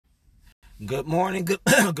Good morning, good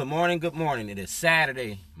morning, good morning. It is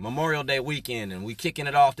Saturday, Memorial Day weekend, and we kicking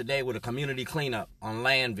it off today with a community cleanup on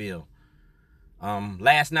Landville.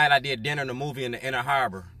 Last night I did dinner and a movie in the Inner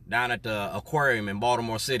Harbor down at the aquarium in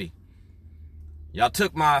Baltimore City. Y'all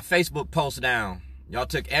took my Facebook post down. Y'all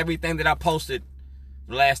took everything that I posted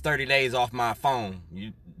the last 30 days off my phone.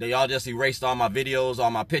 Y'all just erased all my videos, all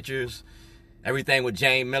my pictures, everything with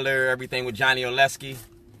Jane Miller, everything with Johnny Olszewskiasked.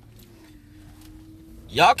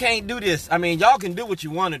 Y'all can't do this. I mean, y'all can do what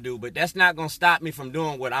you want to do, but that's not going to stop me from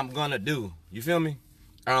doing what I'm going to do. You feel me?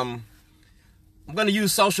 I'm going to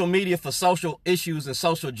use social media for social issues and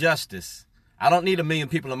social justice. I don't need 1 million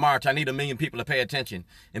people to march. I need 1 million people to pay attention.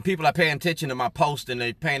 And people are paying attention to my post and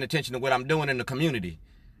they're paying attention to what I'm doing in the community.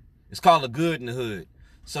 It's called the good in the hood.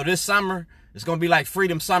 So this summer, it's going to be like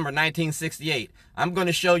Freedom Summer 1968. I'm going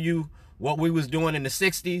to show you what we was doing in the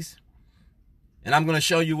 60s, and I'm going to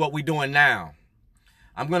show you what we're doing now.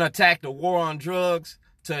 I'm going to attack the war on drugs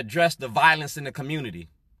to address the violence in the community.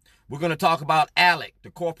 We're going to talk about ALEC,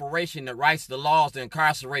 the corporation that writes the laws to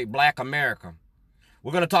incarcerate Black America.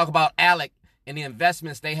 We're going to talk about ALEC and the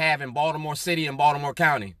investments they have in Baltimore City and Baltimore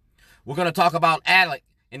County. We're going to talk about ALEC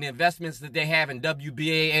and the investments that they have in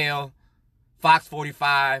WBAL, Fox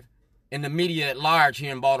 45, and the media at large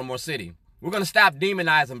here in Baltimore City. We're going to stop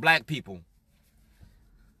demonizing Black people.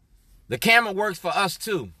 The camera works for us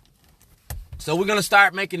too. So we're going to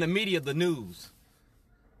start making the media the news.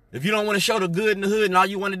 If you don't want to show the good in the hood and all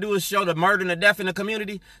you want to do is show the murder and the death in the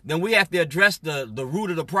community, then we have to address the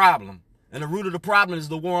root of the problem. And the root of the problem is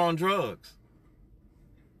the war on drugs.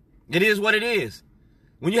 It is what it is.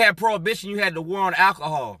 When you had prohibition, you had the war on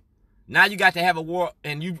alcohol. Now you got to have a war,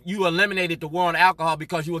 and you eliminated the war on alcohol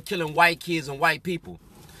because you were killing white kids and white people.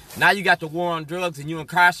 Now you got the war on drugs and you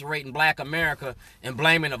incarcerating Black America and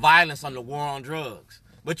blaming the violence on the war on drugs.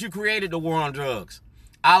 But you created the war on drugs.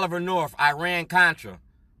 Oliver North, Iran-Contra,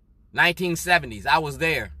 1970s. I was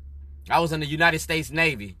there. I was in the United States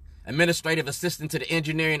Navy, administrative assistant to the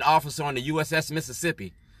engineering officer on the USS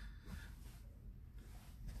Mississippi.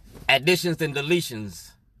 Additions and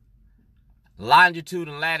deletions, longitude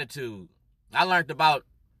and latitude. I learned about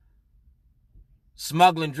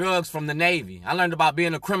smuggling drugs from the Navy. I learned about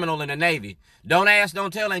being a criminal in the Navy. Don't ask,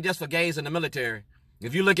 don't tell ain't just for gays in the military.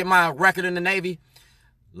 If you look at my record in the Navy,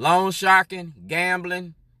 loan sharking,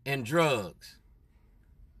 gambling, and drugs.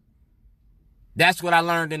 That's what I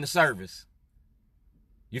learned in the service.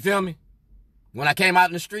 You feel me? When I came out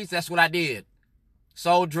in the streets, that's what I did.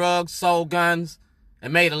 Sold drugs, sold guns,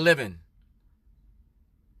 and made a living.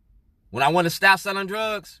 When I wanted to stop selling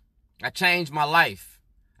drugs, I changed my life.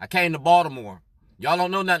 I came to Baltimore. Y'all don't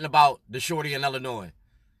know nothing about the shorty in Illinois.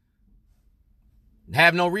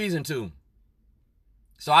 Have no reason to.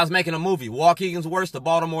 So I was making a movie, Waukegan's Worst to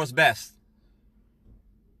Baltimore's Best.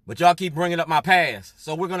 But y'all keep bringing up my past.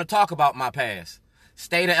 So we're going to talk about my past.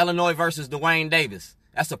 State of Illinois versus Dwayne Davis.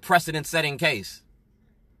 That's a precedent-setting case.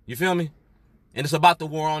 You feel me? And it's about the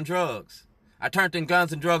war on drugs. I turned in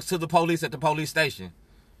guns and drugs to the police at the police station.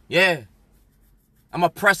 Yeah. I'm a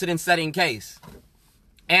precedent-setting case.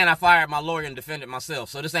 And I fired my lawyer and defended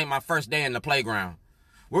myself. So this ain't my first day in the playground.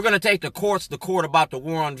 We're going to take the courts to court about the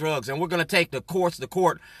war on drugs. And we're going to take the courts to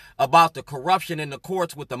court about the corruption in the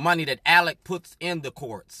courts with the money that ALEC puts in the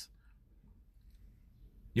courts.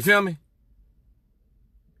 You feel me?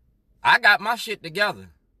 I got my shit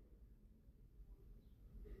together.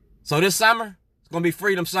 So this summer, it's going to be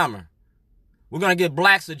Freedom Summer. We're going to get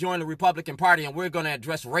Blacks to join the Republican Party and we're going to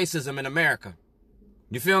address racism in America.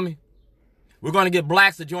 You feel me? We're going to get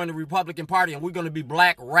Blacks to join the Republican Party and we're going to be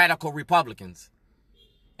Black radical Republicans.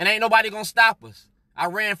 And ain't nobody going to stop us. I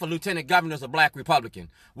ran for lieutenant governor as a Black Republican.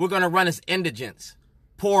 We're going to run as indigents,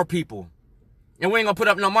 poor people. And we ain't going to put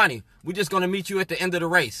up no money. We're just going to meet you at the end of the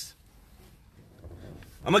race.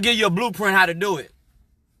 I'm going to give you a blueprint how to do it.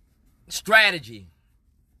 Strategy.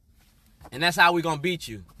 And that's how we're going to beat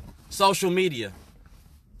you. Social media.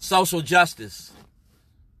 Social justice.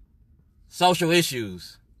 Social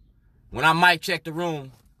issues. When I mic check the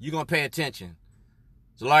room, you're going to pay attention.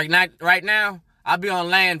 So like right now, I'll be on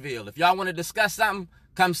Landville. If y'all want to discuss something,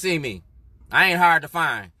 come see me. I ain't hard to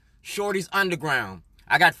find. Shorty's Underground.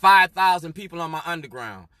 I got 5,000 people on my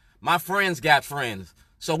underground. My friends got friends.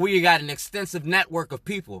 So we got an extensive network of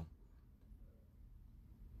people.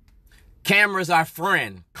 Camera's our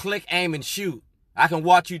friend. Click, aim, and shoot. I can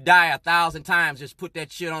watch you die 1,000 times. Just put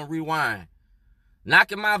that shit on rewind.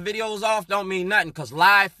 Knocking my videos off don't mean nothing because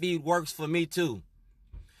live feed works for me too.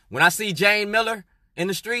 When I see Jane Miller in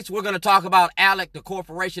the streets, we're going to talk about ALEC, the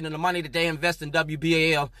corporation, and the money that they invest in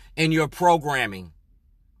WBAL in your programming.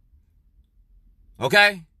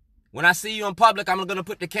 Okay? When I see you in public, I'm going to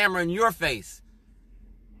put the camera in your face.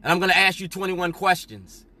 And I'm going to ask you 21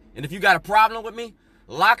 questions. And if you got a problem with me,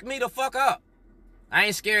 lock me the fuck up. I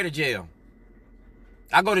ain't scared of jail.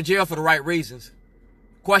 I go to jail for the right reasons.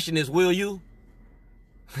 Question is, will you?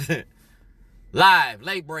 Live,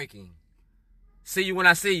 late breaking. See you when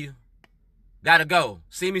I see you. Gotta go.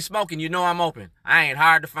 See me smoking, you know I'm open. I ain't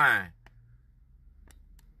hard to find.